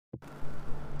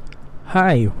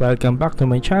Hi, welcome back to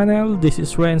my channel. This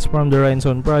is Renz from the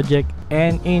Renzone project,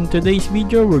 and in today's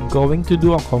video we're going to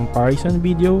do a comparison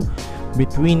video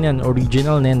between an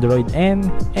original Nendoroid N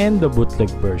and the bootleg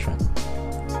version.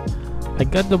 I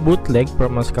got the bootleg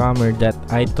from a scammer that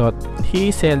I thought he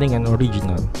is selling an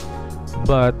original,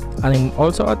 but I'm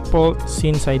also at fault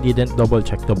since I didn't double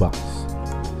check the box.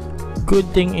 Good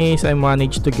thing is I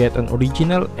managed to get an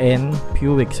original N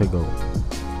few weeks ago.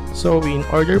 So in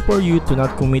order for you to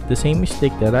not commit the same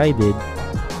mistake that I did,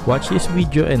 watch this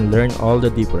video and learn all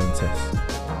the differences.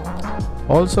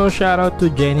 Also, shout out to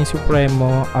Jenny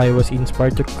Supremo. I was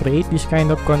inspired to create this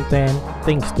kind of content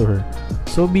thanks to her,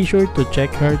 so be sure to check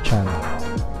her channel.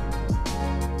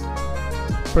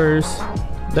 First,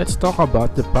 let's talk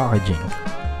about the packaging.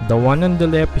 The one on the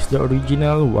left is the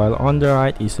original, while on the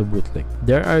right is the bootleg.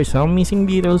 There are some missing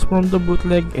details from the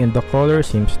bootleg and the color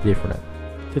seems different.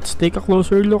 Let's take a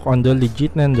closer look on the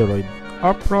legit Nendoroid.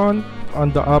 Up front,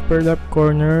 on the upper left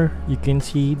corner, you can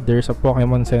see there's a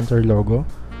Pokemon Center logo,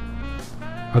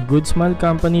 a Good Smile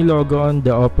Company logo on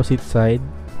the opposite side,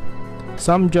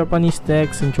 some Japanese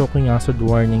text and choking hazard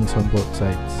warnings on both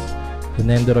sides, the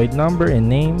Nendoroid number and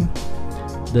name,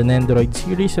 the Nendoroid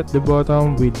series at the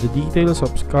bottom with the details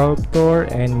of sculptor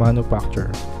and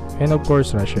manufacturer, and of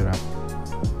course Reshiram.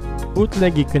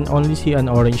 Bootleg, you can only see an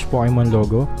orange Pokemon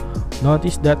logo.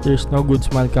 Notice that there's no Good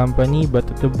Smile Company, but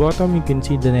at the bottom you can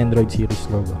see the Nendoroid series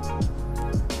logo.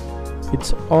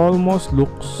 It almost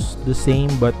looks the same,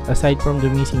 but aside from the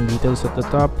missing details at the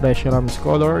top, Reshiram's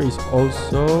color is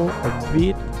also a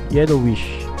bit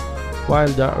yellowish, while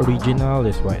the original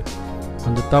is white.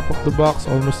 On the top of the box,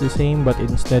 almost the same, but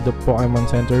instead of Pokemon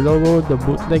Center logo, the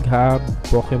bootleg have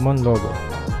Pokemon logo.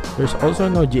 There's also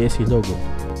no GSC logo.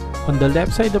 On the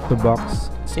left side of the box,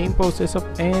 same poses of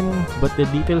N, but the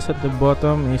details at the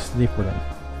bottom is different.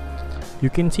 You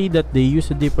can see that they use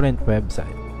a different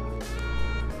website.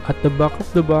 At the back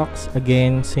of the box,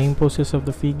 again, same poses of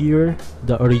the figure.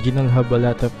 The original have a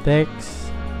lot of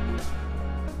text,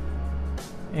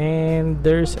 and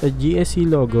there's a GSC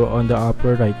logo on the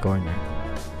upper right corner.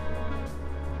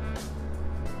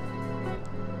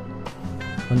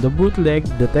 On the bootleg,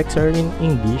 the texts are in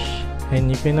English,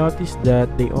 and you can notice that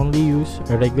they only use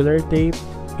a regular tape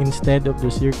instead of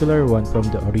the circular one from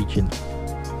the original.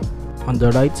 On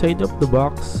the right side of the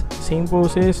box, same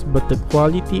poses, but the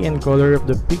quality and color of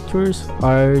the pictures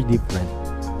are different.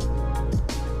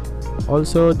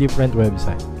 Also different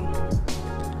website.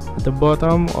 At the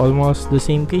bottom, almost the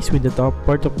same case with the top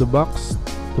part of the box.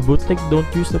 The bootleg don't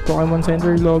use the Pokemon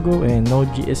Center logo and no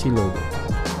GSC logo.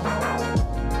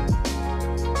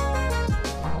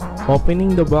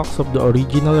 Opening the box of the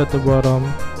original at the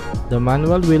bottom, the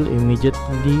manual will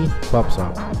immediately pops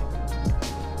up.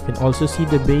 You can also see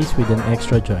the base with an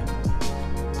extra joint.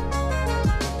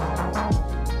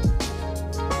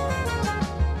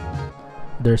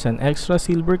 There's an extra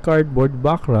silver cardboard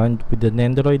background with the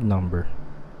Nendoroid number.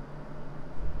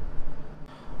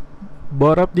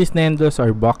 Both of these Nendos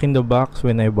are back in the box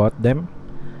when I bought them,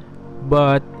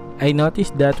 but I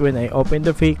noticed that when I opened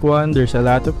the fake one, there's a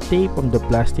lot of tape on the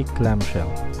plastic clamshell.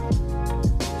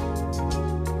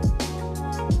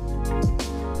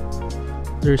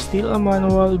 There's still a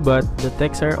manual, but the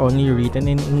texts are only written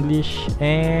in English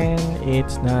and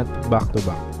it's not back to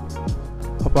back.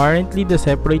 Apparently, the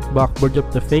separate backboard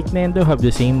of the fake Nendo have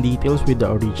the same details with the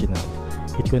original.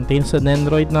 It contains the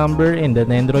Nendoroid number and the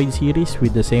Nendoroid series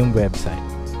with the same website.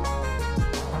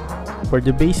 For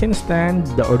the base and stand,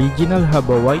 the original have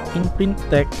a white imprint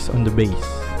text on the base,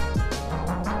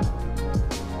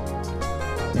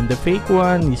 and the fake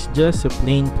one is just a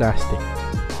plain plastic.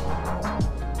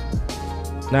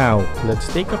 Now,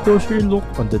 let's take a closer look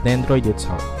on the Nendoroid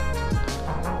itself.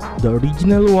 The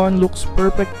original one looks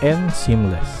perfect and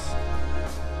seamless.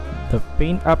 The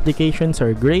paint applications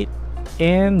are great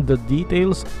and the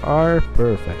details are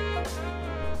perfect.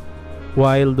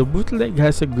 While the bootleg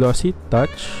has a glossy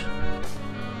touch,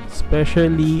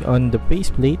 especially on the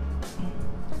faceplate,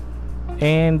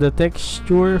 and the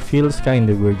texture feels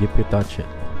kinda weird if you touch it.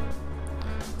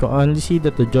 You can only see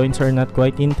that the joints are not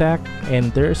quite intact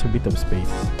and there's a bit of space.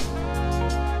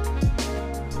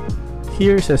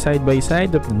 Here's a side by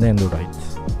side of the Nendoroids.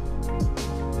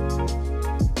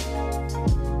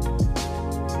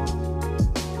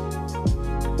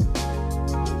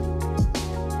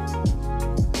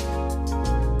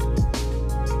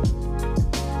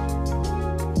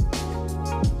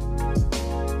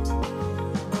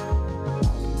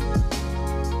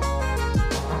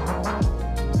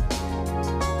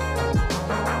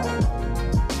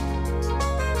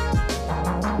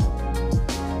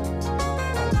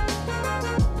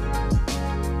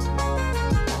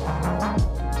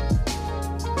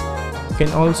 can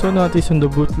also notice on the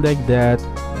bootleg that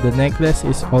the necklace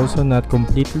is also not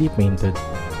completely painted.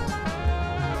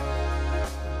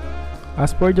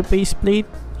 As for the faceplate,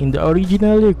 in the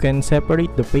original you can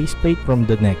separate the faceplate from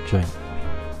the neck joint.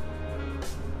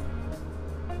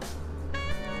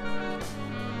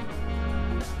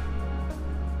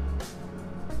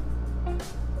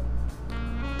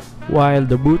 While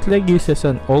the bootleg uses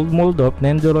an old mold of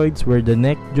Nendoroids where the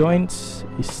neck joints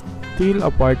is still a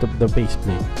part of the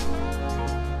faceplate.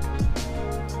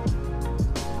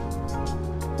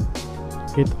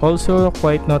 It's also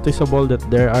quite noticeable that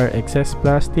there are excess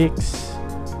plastics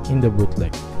in the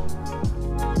bootleg.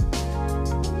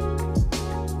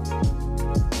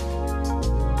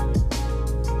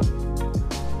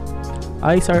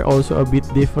 Eyes are also a bit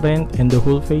different and the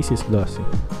whole face is glossy.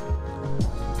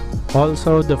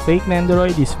 Also, the fake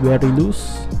Nendoroid is very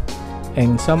loose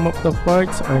and some of the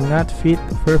parts are not fit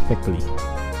perfectly.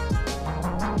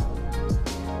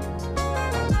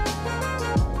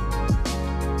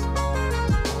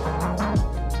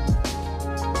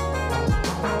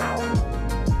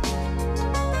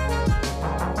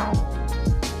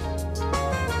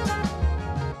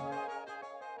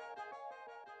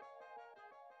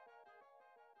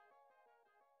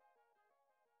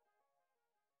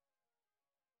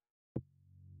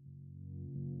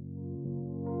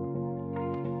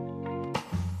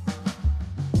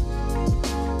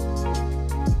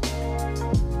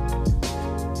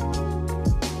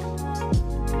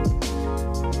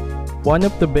 One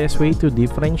of the best way to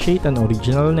differentiate an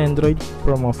original Nendoroid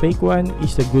from a fake one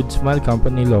is the Good Smile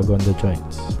company logo on the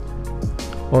joints.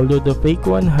 Although the fake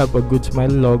one have a Good Smile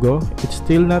logo, it's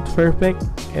still not perfect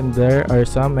and there are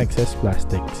some excess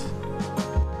plastics.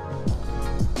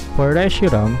 For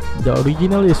Reshiram, the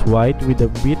original is white with a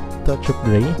bit touch of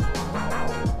gray.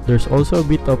 There's also a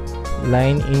bit of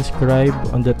line inscribed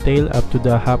on the tail up to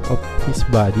the half of his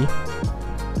body.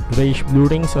 Grayish blue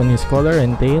rings on his collar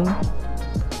and tail.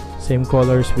 Same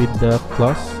colors with the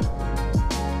claws.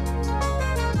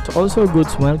 It's also a Good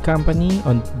Smile company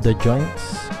on the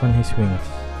joints on his wings.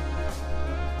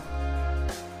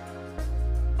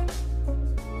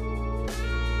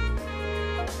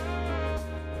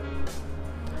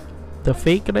 The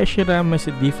fake Reshiram is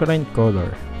a different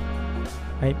color.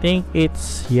 I think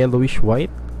it's yellowish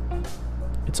white.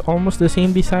 It's almost the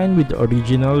same design with the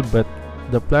original, but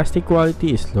the plastic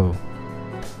quality is low.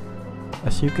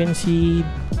 As you can see,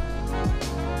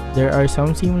 there are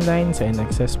some seam lines and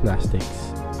excess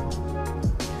plastics.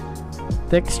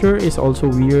 Texture is also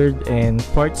weird and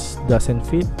parts doesn't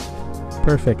fit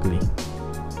perfectly.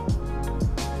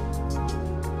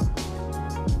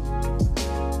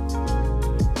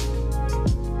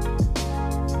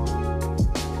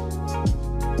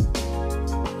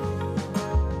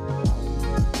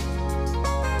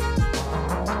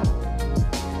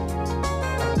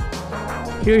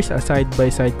 Here's a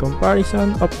side-by-side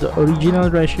comparison of the original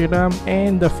Reshiram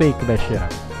and the fake Reshiram.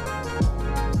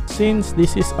 Since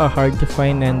this is a hard to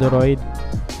find Nendoroid,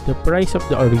 the price of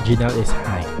the original is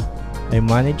high. I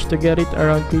managed to get it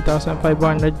around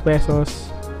 3,500 pesos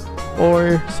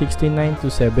or $69 to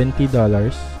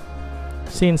 $70.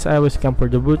 Since I was scammed for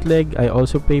the bootleg, I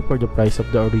also pay for the price of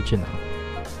the original.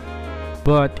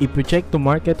 But if you check the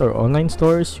market or online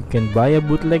stores, you can buy a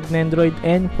bootleg Nendoroid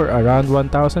N for around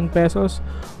 1,000 pesos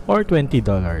or $20.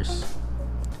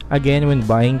 Again, when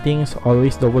buying things,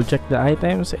 always double check the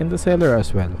items and the seller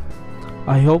as well.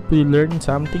 I hope you learned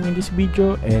something in this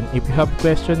video, and if you have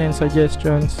questions and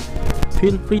suggestions,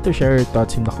 feel free to share your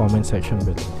thoughts in the comment section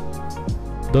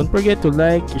below. Don't forget to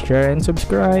like, share, and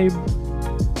subscribe.